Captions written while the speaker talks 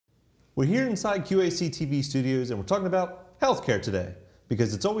We're here inside QACTV studios and we're talking about healthcare today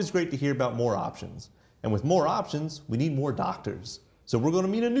because it's always great to hear about more options. And with more options, we need more doctors. So we're going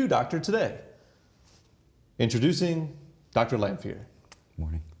to meet a new doctor today. Introducing Dr. Lamphier.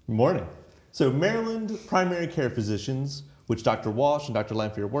 Morning. Morning. So Maryland Primary Care Physicians, which Dr. Walsh and Dr.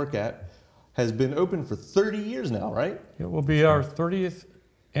 Lamphier work at, has been open for 30 years now, right? It will be our 30th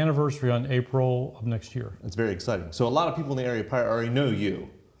anniversary on April of next year. That's very exciting. So a lot of people in the area probably already know you.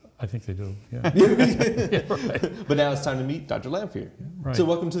 I think they do, yeah. Yeah, right. But now it's time to meet Dr. Lamphier. Right. So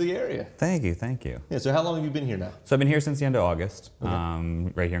welcome to the area. Thank you, thank you. Yeah, so how long have you been here now? So I've been here since the end of August,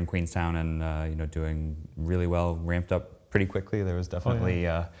 Okay. right here in Queenstown, and doing really well, ramped up pretty quickly. There was definitely,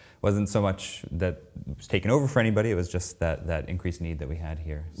 wasn't so much that was taken over for anybody, it was just that increased need that we had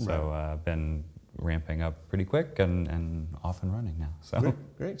here. So been ramping up pretty quick and off and running now. So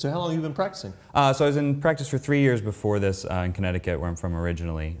Great. So how long have you been practicing? So I was in practice for 3 years before this in Connecticut, where I'm from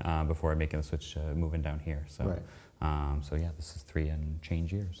originally, before making the switch moving down here. So, so yeah, this is 3 and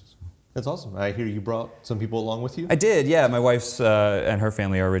change years. So. That's awesome. I hear you brought some people along with you? I did, yeah. My wife's and her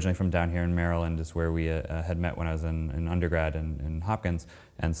family are originally from down here in Maryland, is where we had met when I was in undergrad in Hopkins.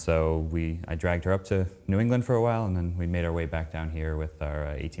 And so I dragged her up to New England for a while, and then we made our way back down here with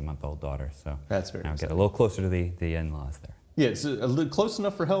our 18-month-old daughter. So that's very now exciting. Get a little closer to the in-laws there. Yeah, it's a little close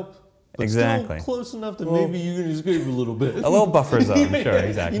enough for help, but exactly. still close enough that maybe you can escape a little bit. A little buffer zone, sure,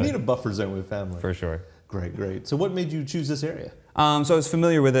 exactly. You need a buffer zone with family. For sure. Great. So what made you choose this area? So I was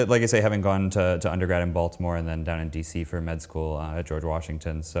familiar with it, like I say, having gone to undergrad in Baltimore and then down in DC for med school at George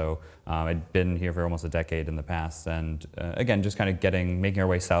Washington. So I'd been here for almost a decade in the past, and again, just kind of making our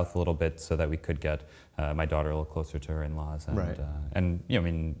way south a little bit so that we could get my daughter a little closer to her in-laws. And I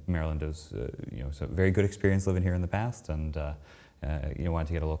mean, Maryland is so very good experience living here in the past, and wanted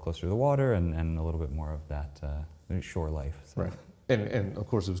to get a little closer to the water and a little bit more of that shore life. So. Right. And of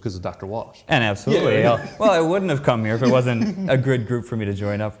course it was because of Dr. Walsh. And absolutely. Yeah. Well, I wouldn't have come here if it wasn't a good group for me to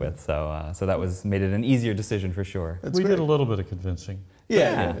join up with. So so that made it an easier decision for sure. We did a little bit of convincing.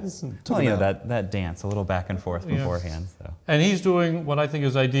 Yeah. Well, that dance, a little back and forth beforehand. So. And he's doing what I think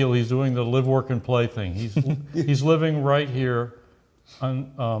is ideal. He's doing the live, work, and play thing. He's living right here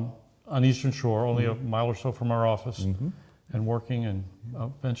on Eastern Shore, only a mile or so from our office, and working and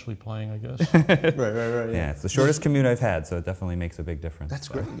eventually playing, I guess. Right. Yeah, it's the shortest commute I've had, so it definitely makes a big difference. That's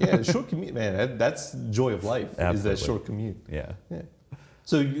great. Yeah, the short commute, man. That's the joy of life. Absolutely. Is that short commute. Yeah.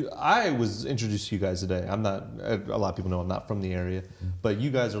 So I was introduced to you guys today. I'm not. A lot of people know I'm not from the area, but you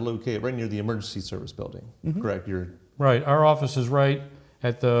guys are located right near the emergency service building. Correct? You're right. Our office is right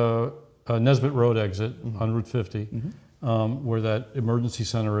at the Nesbitt Road exit on Route 50, where that emergency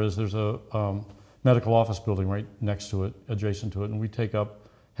center is. There's a medical office building right next to it, adjacent to it, and we take up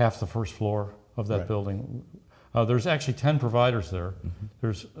half the first floor of that building. There's actually 10 providers there.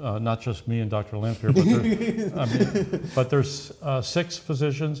 There's not just me and Dr. Lamphier, but there's 6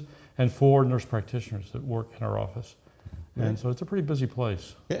 physicians and 4 nurse practitioners that work in our office. And so it's a pretty busy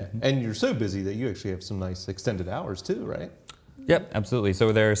place. Yeah, and you're so busy that you actually have some nice extended hours too, right? Yep, absolutely. So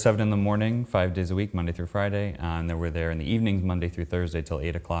we're there 7 in the morning, 5 days a week, Monday through Friday, and then we're there in the evenings, Monday through Thursday till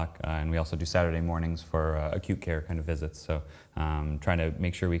 8 o'clock, and we also do Saturday mornings for acute care kind of visits. So trying to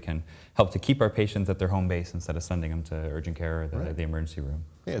make sure we can help to keep our patients at their home base instead of sending them to urgent care or the emergency room.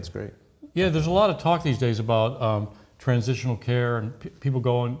 Yeah, it's great. Yeah, there's a lot of talk these days about transitional care and people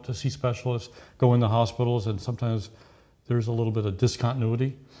going to see specialists, go into hospitals, and sometimes there's a little bit of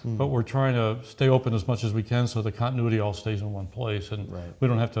discontinuity. But we're trying to stay open as much as we can so the continuity all stays in one place, and we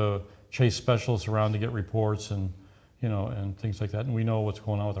don't have to chase specialists around to get reports and and things like that. And we know what's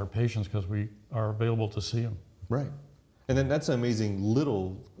going on with our patients because we are available to see them. Right, and then that's an amazing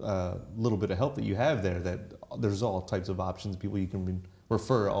little bit of help that you have there. That there's all types of options, people you can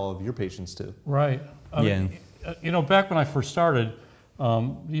refer all of your patients to. Right. I mean, back when I first started,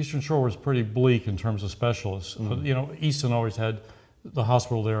 the Eastern Shore was pretty bleak in terms of specialists. Easton always had the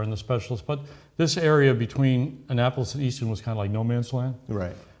hospital there and the specialists, but this area between Annapolis and Easton was kind of like no man's land.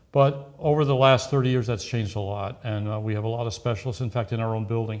 Right. But over the last 30 years, that's changed a lot, and we have a lot of specialists. In fact, in our own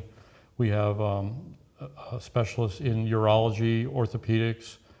building, we have specialists in urology,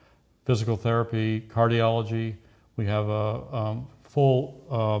 orthopedics, physical therapy, cardiology. We have a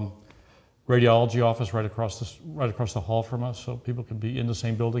full radiology office right across the hall from us, so people can be in the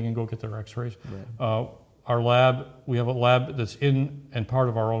same building and go get their X-rays. Right. Our lab, we have a lab that's in and part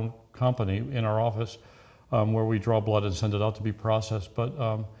of our own company in our office, where we draw blood and send it out to be processed. But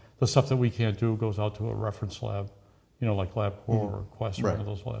the stuff that we can't do goes out to a reference lab, like LabCorp or Quest or one of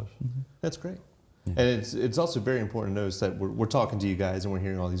those labs. That's great. And it's also very important to notice that we're talking to you guys and we're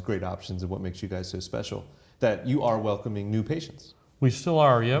hearing all these great options and what makes you guys so special, that you are welcoming new patients. We still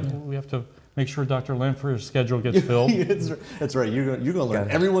are, yep. We have to make sure Dr. Lamphier's schedule gets filled. That's right. You're going to learn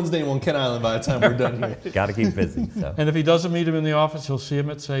everyone's name on Kent Island by the time we're done here. Got to keep busy. So. And if he doesn't meet him in the office, he'll see him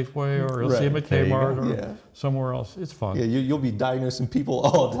at Safeway, or he'll see him at Kmart, or somewhere else. It's fun. Yeah, you'll be diagnosing people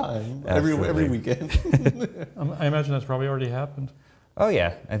all the time, every weekend. I imagine that's probably already happened. Oh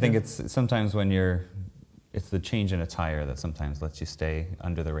yeah, I think it's sometimes when it's the change in attire that sometimes lets you stay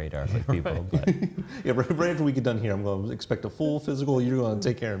under the radar with people. But yeah, right after we get done here, I'm going to expect a full physical. You're going to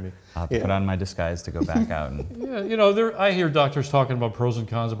take care of me. I'll put on my disguise to go back out. And Yeah, I hear doctors talking about pros and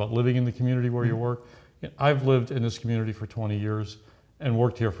cons about living in the community where you work. I've lived in this community for 20 years and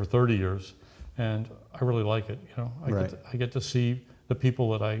worked here for 30 years, and I really like it. I get to see the people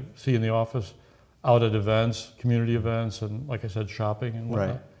that I see in the office out at events, community events, and like I said, shopping and whatnot.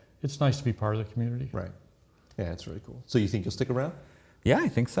 Right. It's nice to be part of the community. Right. Yeah, it's really cool. So you think you'll stick around? Yeah, I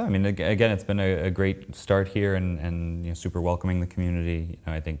think so. I mean, again, it's been a great start here, and super welcoming the community.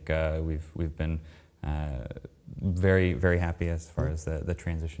 I think we've been very, very happy as far as the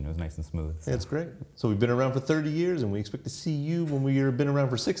transition. It was nice and smooth. So. Yeah, it's great. So we've been around for 30 years, and we expect to see you when we've been around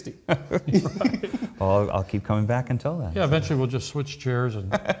for 60. Well, I'll keep coming back until then. Yeah, eventually we'll just switch chairs,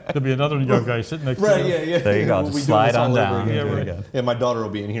 and there'll be another young guy sitting next to you. Right, yeah. There you go. Just slide on down. Yeah, right. Yeah, my daughter will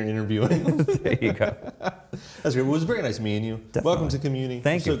be in here interviewing. There you go. That's great. Well, it was very nice meeting you. Definitely. Welcome to community.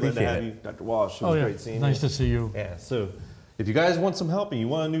 Thank you. So glad to have Appreciate you, Dr. Walsh. It was great seeing you. Nice to see you. Yeah, so if you guys want some help and you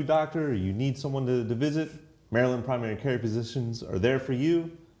want a new doctor or you need someone to visit, Maryland Primary Care Physicians are there for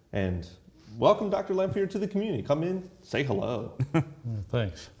you. And welcome Dr. Lamphier to the community. Come in, say hello.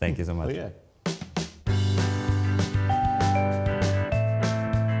 Thanks. Thank you so much. Oh, yeah.